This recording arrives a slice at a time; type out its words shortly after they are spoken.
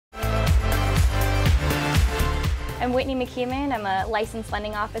I'm Whitney McKeeman. I'm a licensed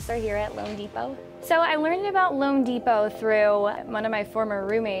lending officer here at loanDepot. So I learned about loanDepot through one of my former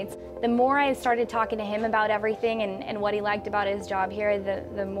roommates. The more I started talking to him about everything and what he liked about his job here,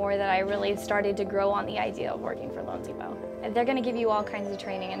 the more that I really started to grow on the idea of working for loanDepot. They're going to give you all kinds of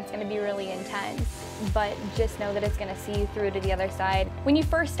training and it's going to be really intense, but just know that it's going to see you through to the other side. When you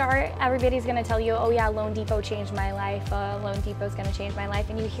first start, everybody's going to tell you, oh yeah, loanDepot changed my life, loanDepot's going to change my life,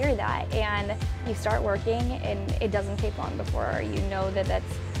 and you hear that and you start working and it doesn't take long before you know that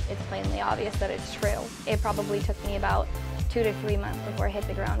it's plainly obvious that it's true. It probably took me about 2 to 3 months before I hit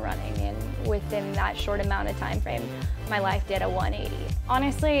the ground running, and within that short amount of time frame, my life did a 180.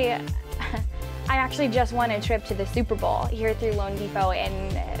 Honestly, I actually just won a trip to the Super Bowl here through loanDepot,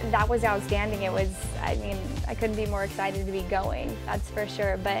 and that was outstanding. It was, I mean, I couldn't be more excited to be going, that's for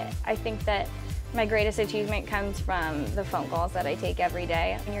sure. But I think that my greatest achievement comes from the phone calls that I take every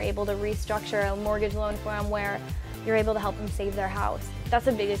day. And you're able to restructure a mortgage loan for them where you're able to help them save their house. That's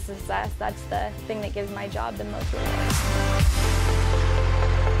the biggest success. That's the thing that gives my job the most reward.